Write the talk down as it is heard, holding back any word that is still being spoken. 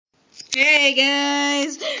Hey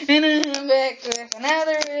guys, and I'm back with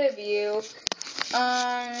another review.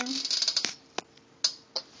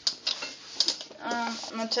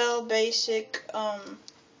 Mattel Basic,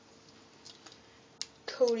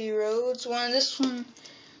 Cody Rhodes one. This one,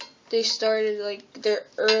 they started like their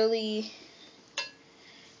early,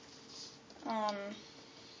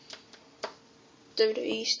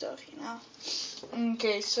 WWE stuff, you know.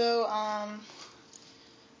 Okay, so, I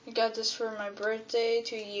got this for my birthday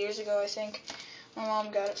 2 years ago, I think. My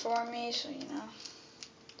mom got it for me, so, you know,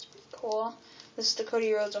 it's pretty cool. This is the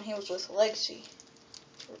Cody Rhodes when he was with Legacy.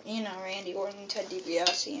 You know, Randy Orton, Ted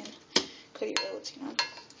DiBiase, and Cody Rhodes, you know.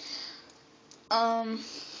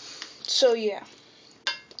 So, yeah.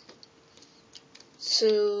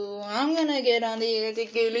 So, I'm gonna get on the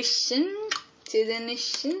articulation to the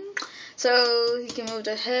nation. So, he can move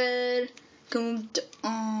the head, can move the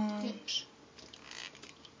arms.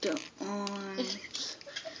 The arms.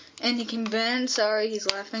 And he can bend. Sorry, he's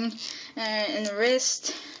laughing. And the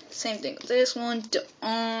wrist. Same thing with this one. The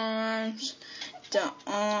arms. The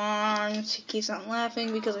arms. He keeps on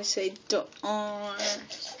laughing because I say the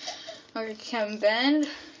arms. Or can bend.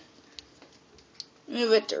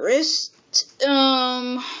 Move at the wrist.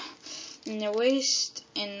 In the waist.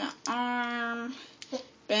 In the arm.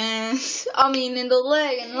 Bend. In the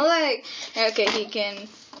leg. In the leg. Okay, he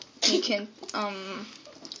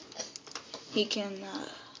can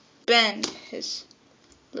bend his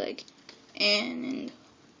leg and in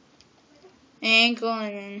the ankle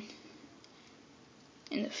and then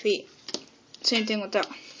in the feet. Same thing with that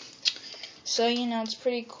one. So, you know, it's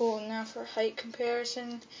pretty cool. Now for height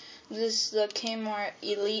comparison, this is the Kmart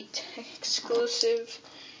Elite exclusive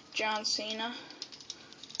John Cena.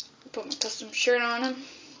 Put my custom shirt on him.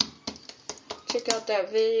 Check out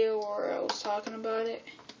that video where I was talking about it.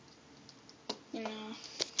 You know.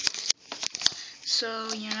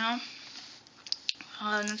 So, you know,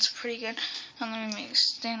 that's pretty good. And let me make it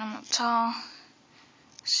stand up tall,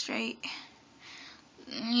 straight.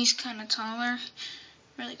 And he's kind of taller.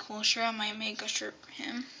 Really cool shirt. I might make a shirt for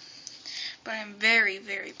him. But I'm very,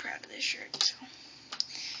 very proud of this shirt. So,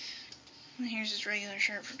 and here's his regular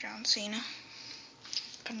shirt for John Cena.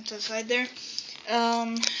 Put him to the side there.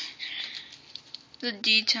 The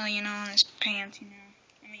detail, you know, on his pants, you know.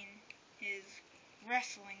 His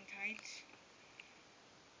wrestling tights.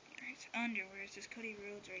 His underwear. It says Cody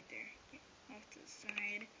Rhodes right there. Off to the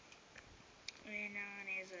side. And on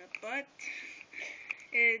his butt,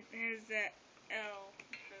 it has that L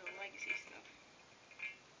for the Legacy stuff.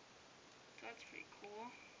 So that's pretty cool.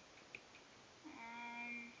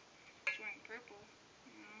 He's wearing purple.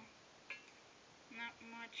 You know, not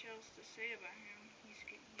much else to say about him. He's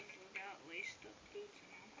got laced up boots, you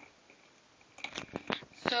know.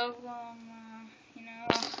 So, you know,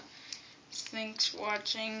 thanks for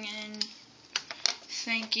watching, and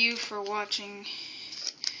thank you for watching,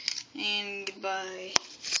 and goodbye.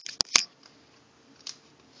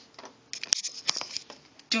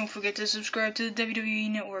 Don't forget to subscribe to the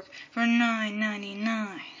WWE Network for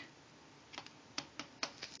 $9.99.